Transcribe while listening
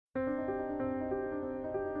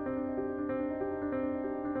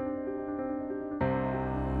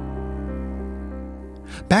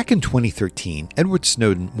Back in 2013, Edward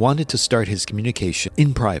Snowden wanted to start his communication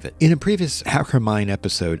in private. In a previous Hacker Mind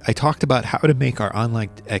episode, I talked about how to make our online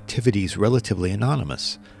activities relatively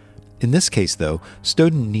anonymous. In this case, though,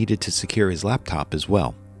 Snowden needed to secure his laptop as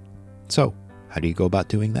well. So, how do you go about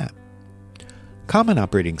doing that? Common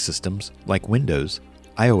operating systems like Windows,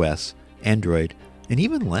 iOS, Android, and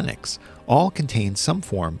even Linux all contain some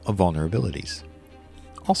form of vulnerabilities.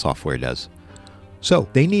 All software does. So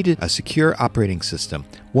they needed a secure operating system,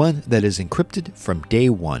 one that is encrypted from day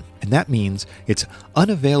one, and that means it's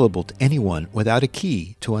unavailable to anyone without a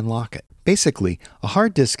key to unlock it. Basically, a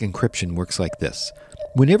hard disk encryption works like this.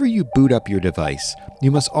 Whenever you boot up your device,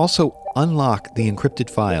 you must also unlock the encrypted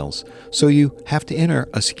files, so you have to enter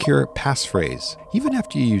a secure passphrase. Even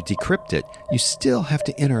after you decrypt it, you still have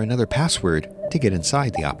to enter another password to get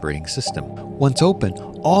inside the operating system. Once open,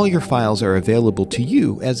 all your files are available to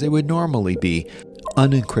you as they would normally be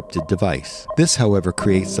unencrypted device. This, however,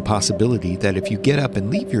 creates the possibility that if you get up and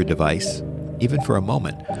leave your device, even for a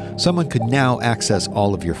moment, someone could now access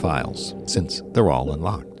all of your files, since they're all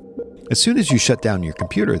unlocked. As soon as you shut down your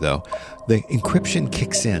computer, though, the encryption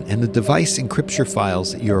kicks in and the device encrypts your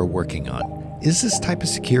files that you're working on. Is this type of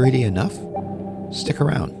security enough? Stick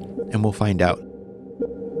around, and we'll find out.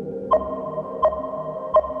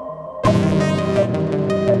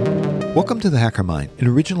 Welcome to The Hacker Mind, an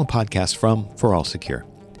original podcast from For All Secure.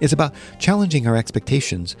 It's about challenging our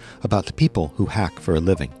expectations about the people who hack for a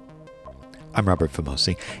living. I'm Robert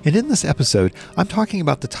Famosi, and in this episode, I'm talking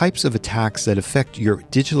about the types of attacks that affect your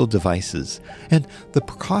digital devices and the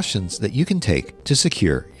precautions that you can take to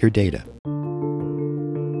secure your data.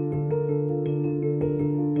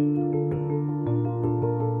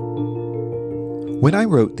 When I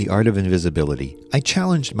wrote The Art of Invisibility, I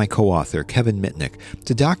challenged my co-author, Kevin Mitnick,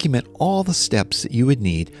 to document all the steps that you would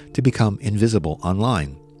need to become invisible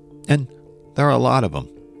online. And there are a lot of them.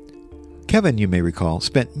 Kevin, you may recall,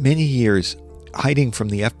 spent many years hiding from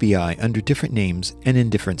the FBI under different names and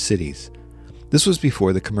in different cities. This was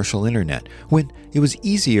before the commercial internet, when it was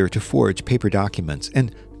easier to forge paper documents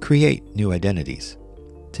and create new identities.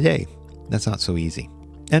 Today, that's not so easy.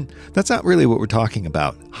 And that's not really what we're talking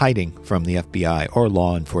about, hiding from the FBI or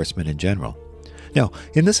law enforcement in general. Now,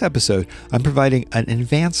 in this episode, I'm providing an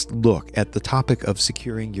advanced look at the topic of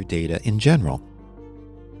securing your data in general.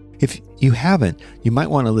 If you haven't, you might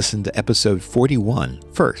want to listen to episode 41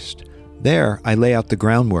 first. There, I lay out the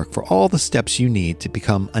groundwork for all the steps you need to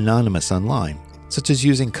become anonymous online, such as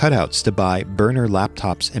using cutouts to buy burner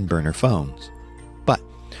laptops and burner phones. But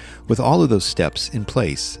with all of those steps in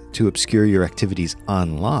place to obscure your activities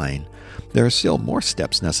online, there are still more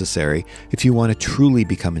steps necessary if you want to truly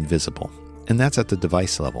become invisible, and that's at the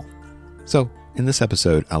device level. So, in this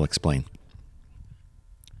episode, I'll explain.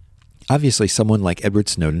 Obviously, someone like Edward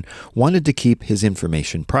Snowden wanted to keep his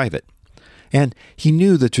information private. And he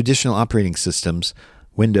knew the traditional operating systems,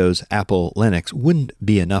 Windows, Apple, Linux, wouldn't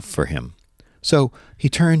be enough for him. So he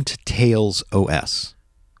turned to Tails OS.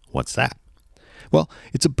 What's that? Well,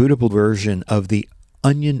 it's a bootable version of the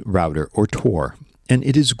Onion Router, or Tor, and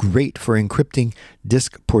it is great for encrypting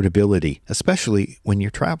disk portability, especially when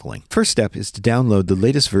you're traveling. First step is to download the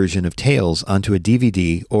latest version of Tails onto a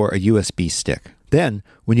DVD or a USB stick. Then,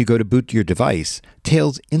 when you go to boot your device,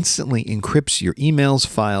 Tails instantly encrypts your emails,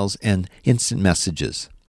 files, and instant messages.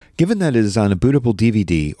 Given that it is on a bootable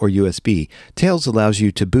DVD or USB, Tails allows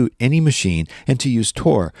you to boot any machine and to use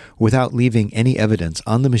Tor without leaving any evidence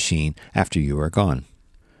on the machine after you are gone.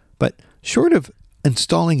 But short of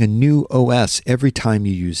installing a new OS every time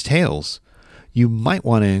you use Tails, you might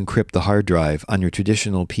want to encrypt the hard drive on your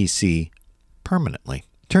traditional PC permanently.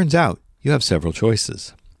 Turns out you have several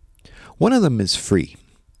choices. One of them is free,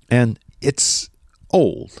 and it's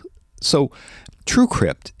old. So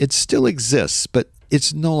TrueCrypt, it still exists, but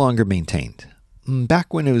it's no longer maintained.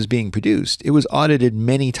 Back when it was being produced, it was audited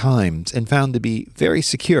many times and found to be very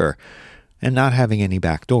secure and not having any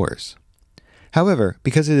backdoors. However,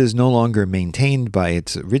 because it is no longer maintained by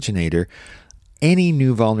its originator, any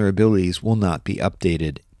new vulnerabilities will not be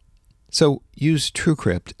updated. So use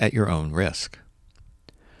TrueCrypt at your own risk.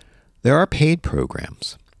 There are paid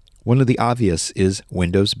programs. One of the obvious is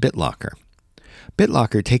Windows BitLocker.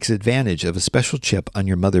 BitLocker takes advantage of a special chip on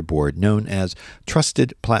your motherboard known as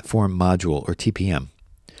Trusted Platform Module, or TPM.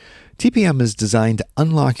 TPM is designed to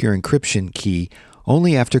unlock your encryption key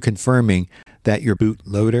only after confirming that your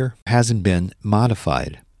bootloader hasn't been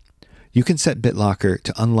modified. You can set BitLocker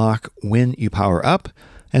to unlock when you power up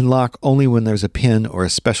and lock only when there's a PIN or a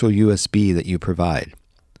special USB that you provide.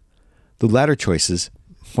 The latter choices,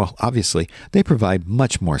 well, obviously, they provide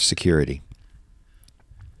much more security.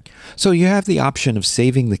 So you have the option of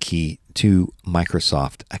saving the key to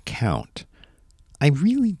Microsoft account. I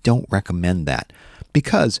really don't recommend that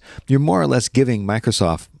because you're more or less giving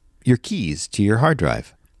Microsoft your keys to your hard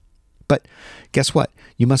drive. But guess what?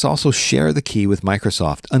 You must also share the key with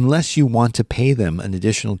Microsoft unless you want to pay them an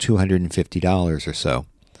additional $250 or so.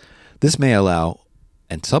 This may allow,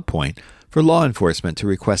 at some point, for law enforcement to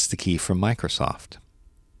request the key from Microsoft.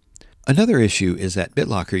 Another issue is that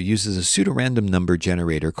BitLocker uses a pseudorandom number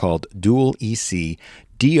generator called Dual EC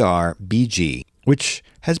DRBG, which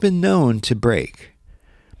has been known to break.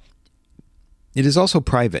 It is also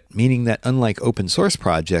private, meaning that unlike open source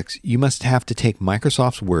projects, you must have to take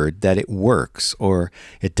Microsoft's word that it works or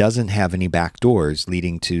it doesn't have any backdoors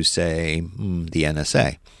leading to, say, the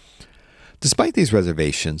NSA. Despite these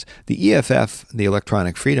reservations, the EFF, the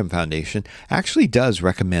Electronic Freedom Foundation, actually does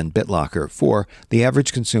recommend BitLocker for the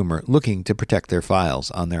average consumer looking to protect their files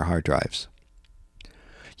on their hard drives.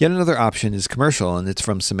 Yet another option is commercial, and it's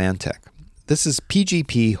from Symantec. This is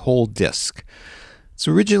PGP Whole Disk. It's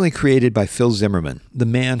originally created by Phil Zimmermann, the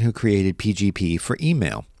man who created PGP for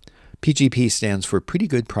email. PGP stands for Pretty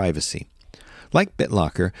Good Privacy. Like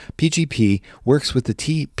BitLocker, PGP works with the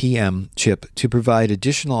TPM chip to provide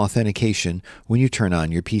additional authentication when you turn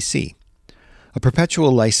on your PC. A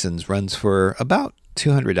perpetual license runs for about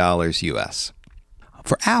 $200 US.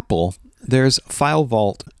 For Apple, there's File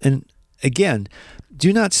Vault, and again,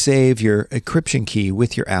 do not save your encryption key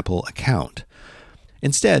with your Apple account.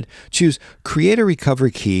 Instead, choose Create a Recovery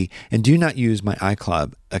Key and do not use my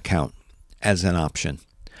iCloud account as an option.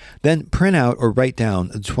 Then print out or write down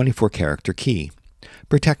a 24-character key.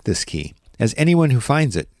 Protect this key, as anyone who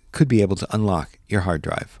finds it could be able to unlock your hard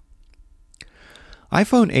drive.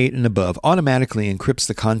 iPhone 8 and above automatically encrypts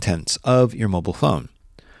the contents of your mobile phone.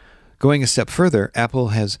 Going a step further, Apple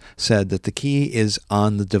has said that the key is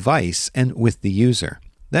on the device and with the user.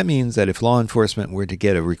 That means that if law enforcement were to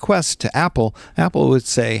get a request to Apple, Apple would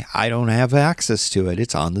say, I don't have access to it,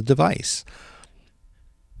 it's on the device.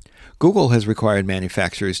 Google has required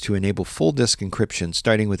manufacturers to enable full disk encryption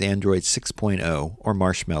starting with Android 6.0 or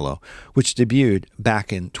Marshmallow, which debuted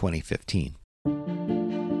back in 2015.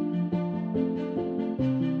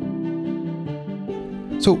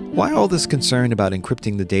 So why all this concern about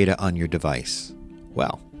encrypting the data on your device?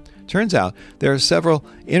 Well, turns out there are several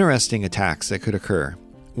interesting attacks that could occur,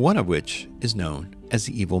 one of which is known as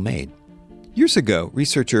the Evil Maid. Years ago,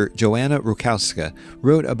 researcher Joanna Rukowska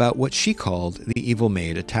wrote about what she called the Evil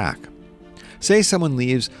Maid attack. Say someone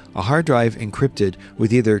leaves a hard drive encrypted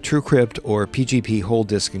with either TrueCrypt or PGP whole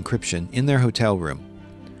disk encryption in their hotel room.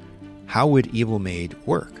 How would Evil Maid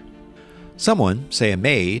work? Someone, say a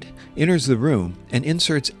maid, enters the room and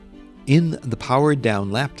inserts in the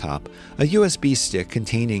powered-down laptop a USB stick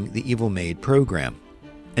containing the Evil Maid program,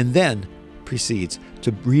 and then proceeds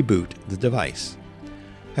to reboot the device.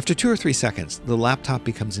 After 2 or 3 seconds, the laptop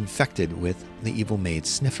becomes infected with the Evil Maid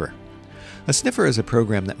sniffer. A sniffer is a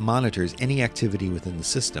program that monitors any activity within the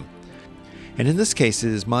system. And in this case, it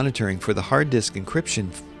is monitoring for the hard disk encryption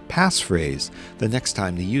passphrase the next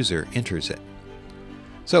time the user enters it.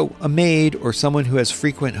 So a maid or someone who has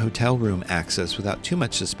frequent hotel room access without too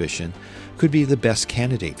much suspicion could be the best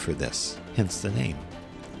candidate for this, hence the name.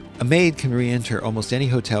 A maid can re-enter almost any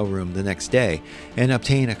hotel room the next day and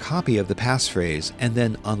obtain a copy of the passphrase and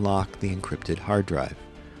then unlock the encrypted hard drive.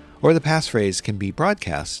 Or the passphrase can be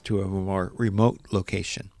broadcast to a more remote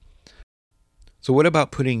location. So what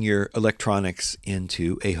about putting your electronics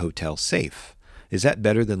into a hotel safe? Is that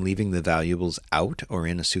better than leaving the valuables out or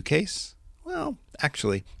in a suitcase? Well,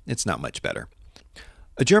 actually, it's not much better.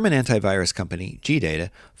 A German antivirus company,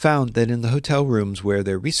 G-Data, found that in the hotel rooms where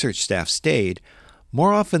their research staff stayed,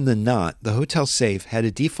 more often than not, the hotel safe had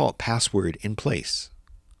a default password in place.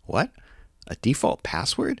 What? A default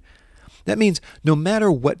password? That means no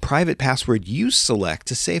matter what private password you select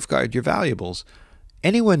to safeguard your valuables,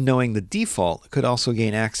 anyone knowing the default could also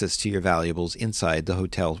gain access to your valuables inside the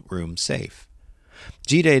hotel room safe.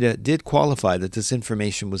 G-Data did qualify that this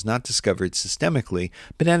information was not discovered systemically,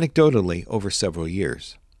 but anecdotally over several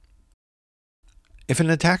years. If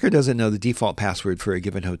an attacker doesn't know the default password for a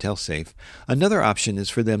given hotel safe, another option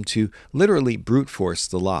is for them to literally brute force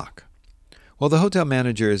the lock. While the hotel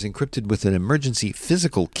manager is encrypted with an emergency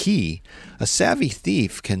physical key, a savvy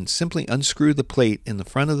thief can simply unscrew the plate in the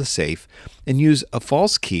front of the safe and use a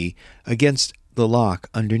false key against the lock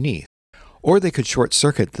underneath. Or they could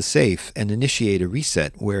short-circuit the safe and initiate a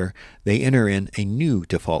reset where they enter in a new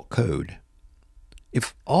default code.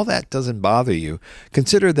 If all that doesn't bother you,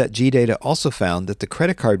 consider that G-Data also found that the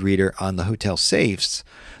credit card reader on the hotel safes,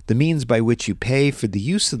 the means by which you pay for the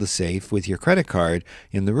use of the safe with your credit card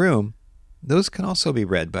in the room, those can also be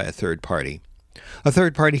read by a third party. A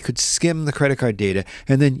third party could skim the credit card data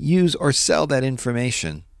and then use or sell that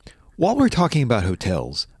information. While we're talking about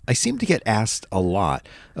hotels, I seem to get asked a lot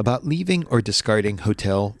about leaving or discarding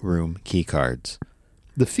hotel room key cards.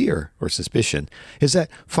 The fear or suspicion is that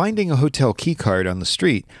finding a hotel key card on the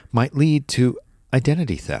street might lead to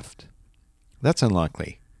identity theft. That's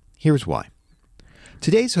unlikely. Here's why.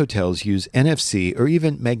 Today's hotels use NFC or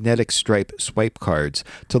even magnetic stripe swipe cards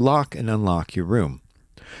to lock and unlock your room.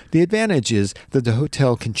 The advantage is that the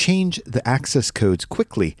hotel can change the access codes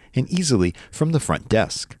quickly and easily from the front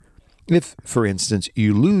desk. If, for instance,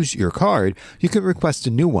 you lose your card, you can request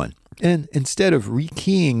a new one, and instead of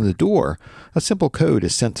rekeying the door, a simple code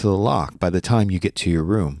is sent to the lock by the time you get to your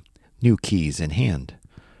room, new keys in hand.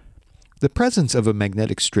 The presence of a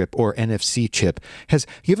magnetic strip or NFC chip has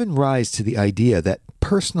given rise to the idea that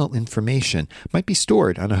personal information might be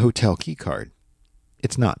stored on a hotel key card.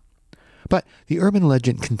 It's not. But the urban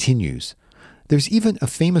legend continues. There's even a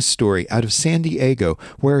famous story out of San Diego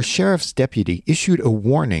where a sheriff's deputy issued a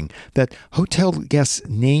warning that hotel guests'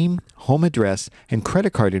 name, home address, and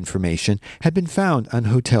credit card information had been found on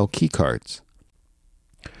hotel key cards.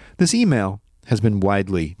 This email has been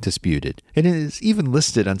widely disputed, and it is even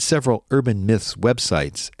listed on several urban myths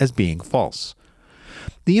websites as being false.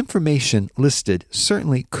 The information listed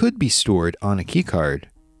certainly could be stored on a key card,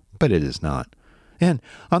 but it is not. And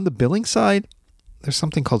on the billing side, there's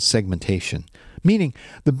something called segmentation, meaning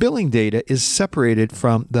the billing data is separated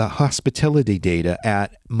from the hospitality data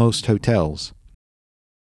at most hotels.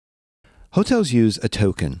 Hotels use a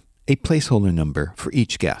token, a placeholder number, for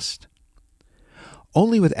each guest.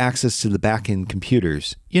 Only with access to the back-end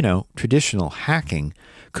computers, traditional hacking,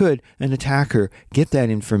 could an attacker get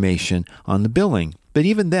that information on the billing. But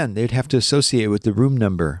even then, they'd have to associate it with the room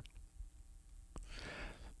number.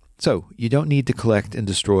 So you don't need to collect and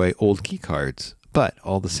destroy old key cards, but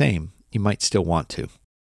all the same, you might still want to.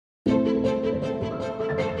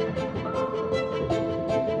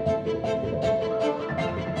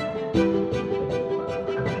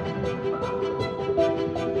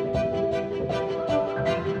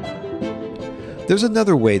 There's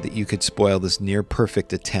another way that you could spoil this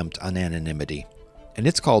near-perfect attempt on anonymity, and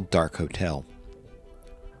it's called dark hotel.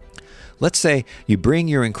 Let's say you bring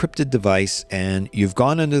your encrypted device and you've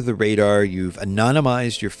gone under the radar, you've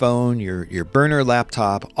anonymized your phone, your burner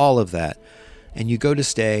laptop, all of that, and you go to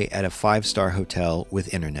stay at a 5-star hotel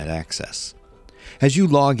with internet access. As you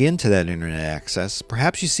log into that internet access,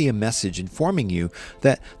 perhaps you see a message informing you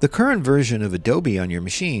that the current version of Adobe on your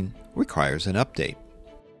machine requires an update.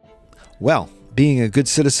 Well, being a good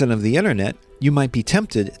citizen of the internet, you might be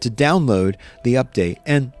tempted to download the update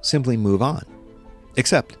and simply move on.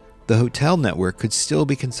 Except the hotel network could still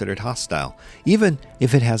be considered hostile. Even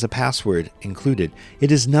if it has a password included,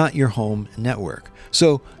 it is not your home network.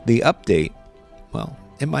 So the update,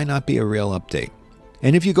 it might not be a real update.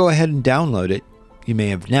 And if you go ahead and download it, you may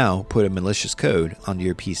have now put a malicious code onto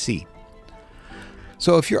your PC.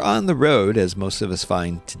 So if you're on the road, as most of us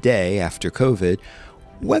find today after COVID,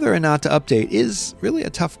 whether or not to update is really a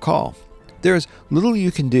tough call. There's little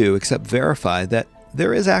you can do except verify that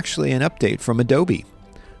there is actually an update from Adobe.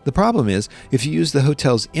 The problem is, if you use the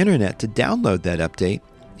hotel's internet to download that update,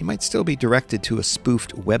 you might still be directed to a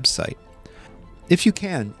spoofed website. If you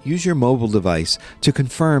can, use your mobile device to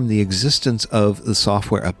confirm the existence of the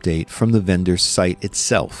software update from the vendor's site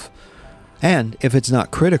itself. And if it's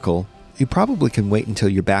not critical, you probably can wait until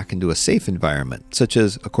you're back into a safe environment, such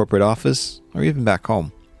as a corporate office or even back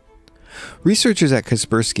home. Researchers at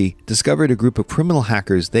Kaspersky discovered a group of criminal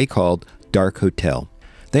hackers they called Dark Hotel.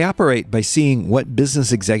 They operate by seeing what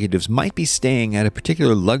business executives might be staying at a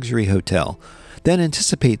particular luxury hotel, then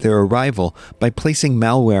anticipate their arrival by placing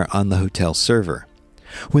malware on the hotel server.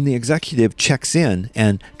 When the executive checks in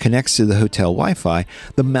and connects to the hotel Wi-Fi,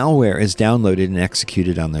 the malware is downloaded and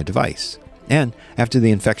executed on their device. And after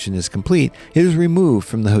the infection is complete, it is removed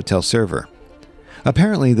from the hotel server.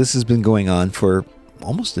 Apparently, this has been going on for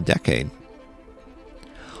almost a decade.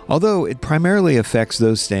 Although it primarily affects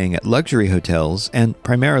those staying at luxury hotels and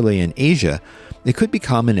primarily in Asia, it could be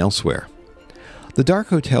common elsewhere. The Dark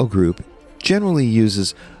Hotel Group generally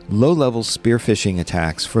uses low-level spear phishing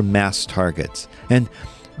attacks for mass targets and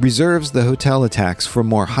reserves the hotel attacks for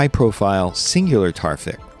more high-profile singular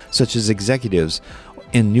target, such as executives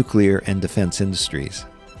in nuclear and defense industries.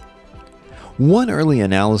 One early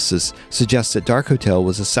analysis suggests that Dark Hotel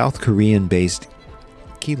was a South Korean-based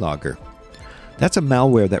keylogger. That's a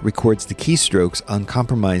malware that records the keystrokes on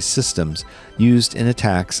compromised systems used in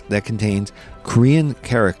attacks that contains Korean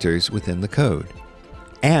characters within the code.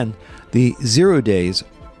 And the 0 days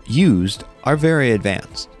used are very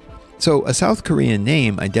advanced. So a South Korean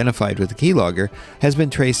name identified with the keylogger has been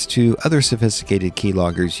traced to other sophisticated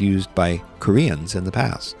keyloggers used by Koreans in the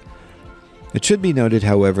past. It should be noted,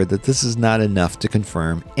 however, that this is not enough to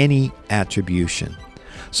confirm any attribution.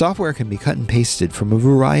 Software can be cut and pasted from a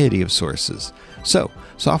variety of sources. So,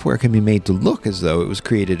 software can be made to look as though it was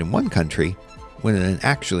created in one country, when it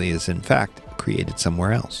actually is in fact created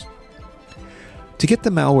somewhere else. To get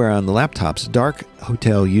the malware on the laptops, Dark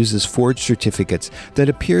Hotel uses forged certificates that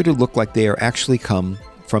appear to look like they are actually come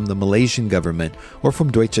from the Malaysian government or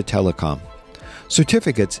from Deutsche Telekom.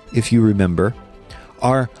 Certificates, if you remember,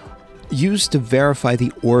 are used to verify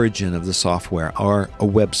the origin of the software or a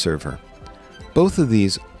web server. Both of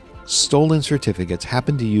these stolen certificates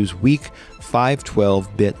happen to use weak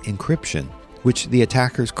 512-bit encryption, which the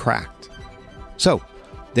attackers cracked. So,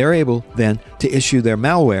 they're able then to issue their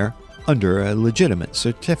malware under a legitimate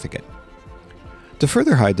certificate. To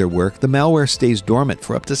further hide their work, the malware stays dormant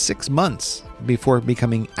for up to 6 months before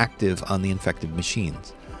becoming active on the infected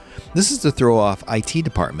machines. This is to throw off IT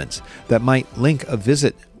departments that might link a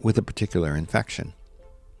visit with a particular infection.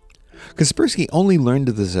 Kaspersky only learned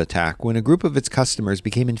of this attack when a group of its customers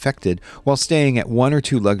became infected while staying at 1 or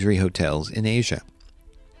 2 luxury hotels in Asia.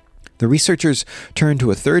 The researchers turned to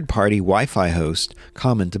a third-party Wi-Fi host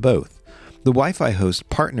common to both. The Wi-Fi host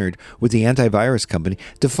partnered with the antivirus company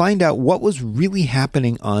to find out what was really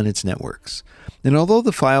happening on its networks. And although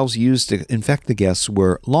the files used to infect the guests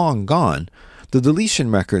were long gone, the deletion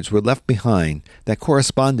records were left behind that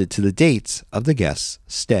corresponded to the dates of the guests'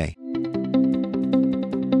 stay.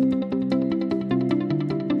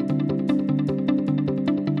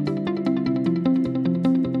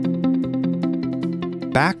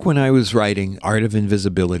 Back when I was writing Art of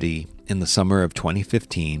Invisibility in the summer of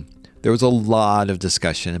 2015, there was a lot of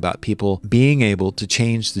discussion about people being able to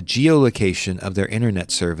change the geolocation of their internet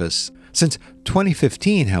service. Since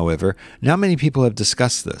 2015, however, not many people have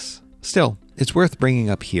discussed this. Still, it's worth bringing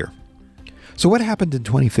up here. So what happened in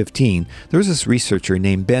 2015? There was this researcher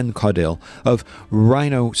named Ben Caudill of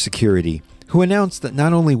Rhino Security who announced that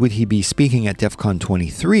not only would he be speaking at DEF CON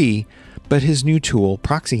 23, but his new tool,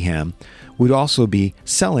 ProxyHam, would also be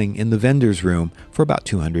selling in the vendor's room for about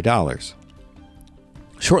 $200.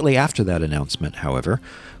 Shortly after that announcement, however,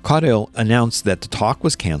 Caudill announced that the talk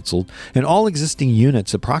was canceled and all existing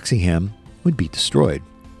units of ProxyHam would be destroyed.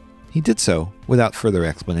 He did so without further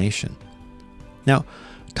explanation. Now,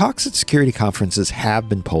 talks at security conferences have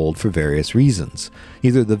been pulled for various reasons.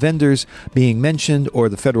 Either the vendors being mentioned or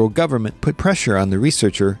the federal government put pressure on the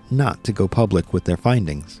researcher not to go public with their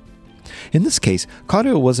findings. In this case,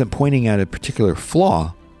 Caudill wasn't pointing out a particular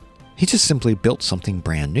flaw. He just simply built something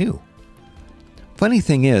brand new. Funny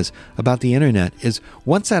thing is about the internet is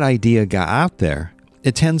once that idea got out there,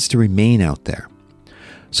 it tends to remain out there.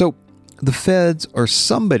 So the feds or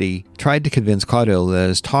somebody tried to convince Caudill that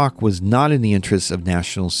his talk was not in the interests of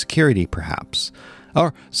national security, perhaps,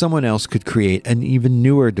 or someone else could create an even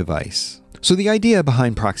newer device. So the idea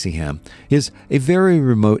behind ProxyHam is a very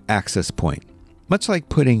remote access point, much like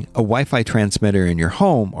putting a Wi-Fi transmitter in your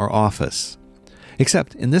home or office.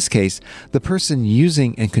 Except in this case, the person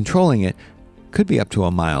using and controlling it could be up to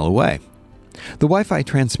a mile away. The Wi-Fi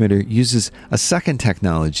transmitter uses a second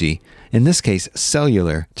technology, in this case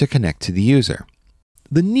cellular, to connect to the user.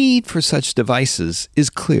 The need for such devices is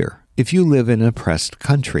clear if you live in an oppressed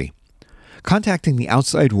country. Contacting the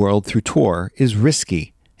outside world through Tor is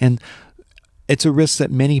risky, and it's a risk that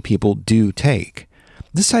many people do take.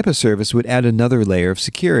 This type of service would add another layer of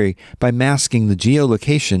security by masking the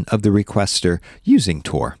geolocation of the requester using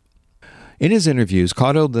Tor. In his interviews,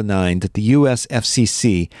 Caudill denied that the U.S.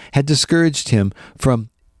 FCC had discouraged him from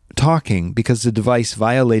talking because the device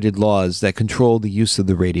violated laws that control the use of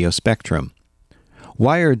the radio spectrum.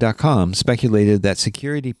 Wired.com speculated that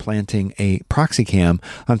security planting a ProxyCam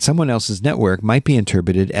on someone else's network might be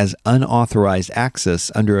interpreted as unauthorized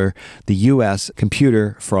access under the U.S.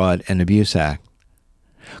 Computer Fraud and Abuse Act.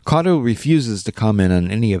 Caudill refuses to comment on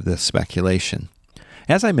any of this speculation.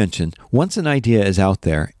 As I mentioned, once an idea is out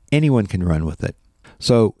there, anyone can run with it.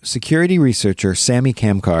 So, security researcher Sami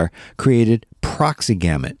Kamkar created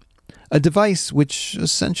ProxyGamut, a device which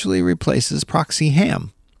essentially replaces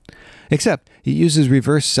ProxyHam. Except it uses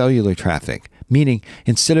reverse cellular traffic, meaning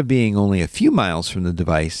instead of being only a few miles from the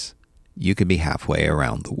device, you could be halfway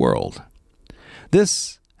around the world.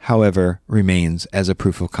 This, however, remains as a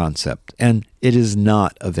proof of concept, and it is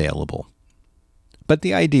not available. But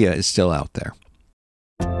the idea is still out there.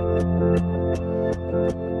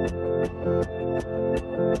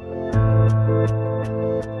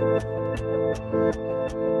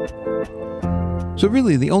 So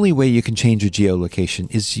really, the only way you can change your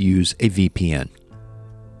geolocation is to use a VPN.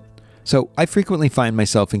 So I frequently find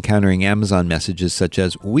myself encountering Amazon messages such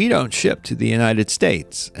as, "We don't ship to the United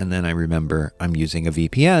States." And then I remember I'm using a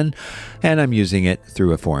VPN and I'm using it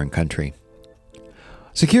through a foreign country.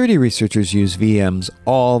 Security researchers use VMs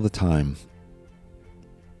all the time.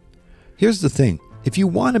 Here's the thing. If you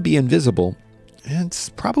want to be invisible, it's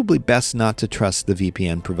probably best not to trust the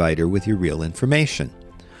VPN provider with your real information.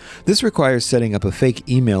 This requires setting up a fake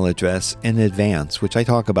email address in advance, which I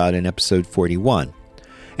talk about in episode 41.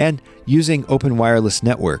 And using open wireless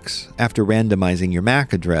networks after randomizing your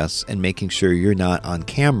MAC address and making sure you're not on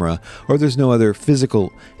camera or there's no other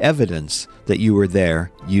physical evidence that you were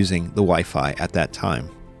there using the Wi-Fi at that time.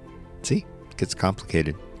 See, it gets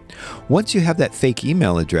complicated. Once you have that fake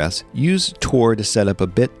email address, use Tor to set up a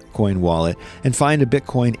Bitcoin wallet and find a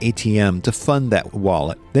Bitcoin ATM to fund that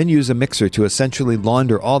wallet. Then use a mixer to essentially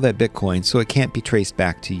launder all that Bitcoin so it can't be traced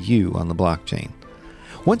back to you on the blockchain.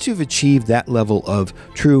 Once you've achieved that level of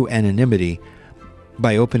true anonymity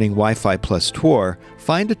by opening Wi-Fi plus Tor,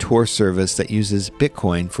 find a Tor service that uses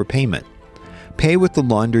Bitcoin for payment. Pay with the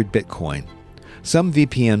laundered Bitcoin. Some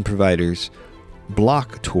VPN providers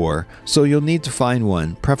block Tor, so you'll need to find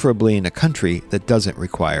one, preferably in a country that doesn't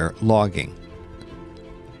require logging.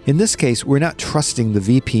 In this case, we're not trusting the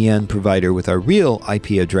VPN provider with our real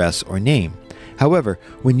IP address or name. However,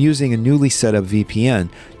 when using a newly set up VPN,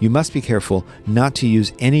 you must be careful not to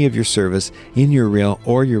use any of your service in your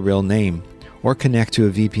real name, or connect to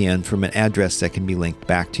a VPN from an address that can be linked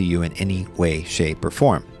back to you in any way, shape, or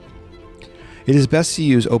form. It is best to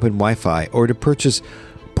use open Wi-Fi or to purchase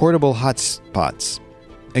portable hotspots.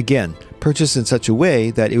 Again, purchase in such a way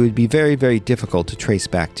that it would be very, very difficult to trace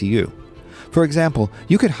back to you. For example,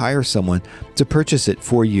 you could hire someone to purchase it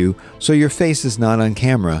for you so your face is not on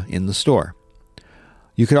camera in the store.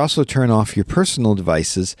 You could also turn off your personal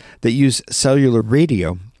devices that use cellular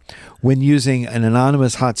radio when using an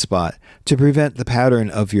anonymous hotspot to prevent the pattern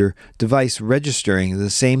of your device registering the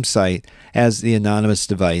same site as the anonymous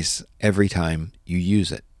device every time you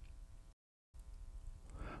use it.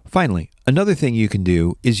 Finally, another thing you can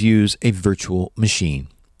do is use a virtual machine.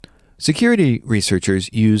 Security researchers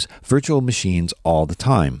use virtual machines all the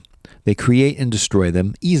time. They create and destroy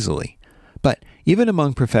them easily. But even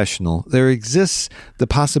among professionals, there exists the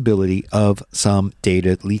possibility of some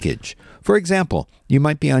data leakage. For example, you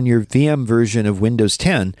might be on your VM version of Windows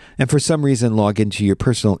 10 and for some reason log into your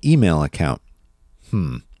personal email account.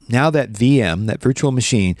 Now that VM, that virtual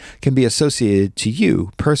machine, can be associated to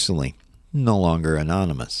you personally, no longer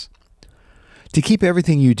anonymous. To keep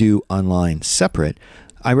everything you do online separate,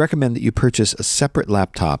 I recommend that you purchase a separate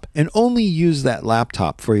laptop and only use that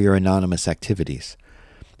laptop for your anonymous activities.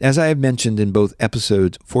 As I have mentioned in both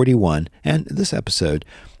episodes 41 and this episode,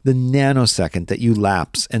 the nanosecond that you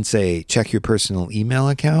lapse and say, check your personal email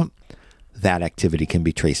account, that activity can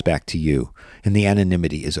be traced back to you, and the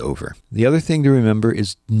anonymity is over. The other thing to remember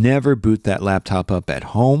is never boot that laptop up at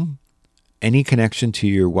home. Any connection to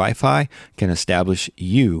your Wi-Fi can establish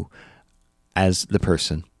you as the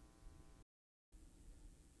person.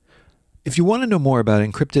 If you want to know more about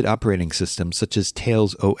encrypted operating systems such as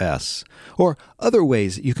Tails OS, or other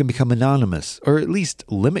ways that you can become anonymous or at least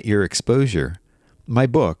limit your exposure, my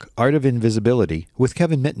book, Art of Invisibility, with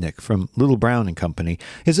Kevin Mitnick from Little Brown & Company,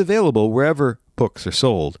 is available wherever books are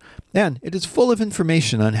sold, and it is full of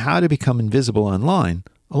information on how to become invisible online,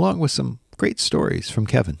 along with some great stories from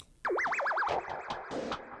Kevin.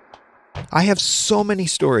 I have so many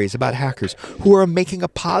stories about hackers who are making a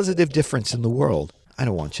positive difference in the world. I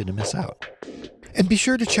don't want you to miss out. And be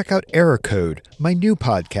sure to check out Error Code, my new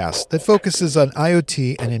podcast that focuses on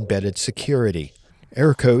IoT and embedded security.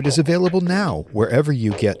 Error Code is available now wherever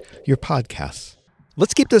you get your podcasts.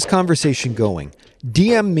 Let's keep this conversation going.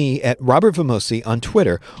 DM me at Robert Vamosi on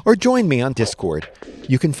Twitter or join me on Discord.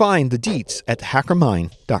 You can find the deets at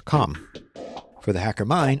hackermind.com. For the Hacker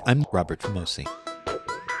Mind, I'm Robert Vamosi.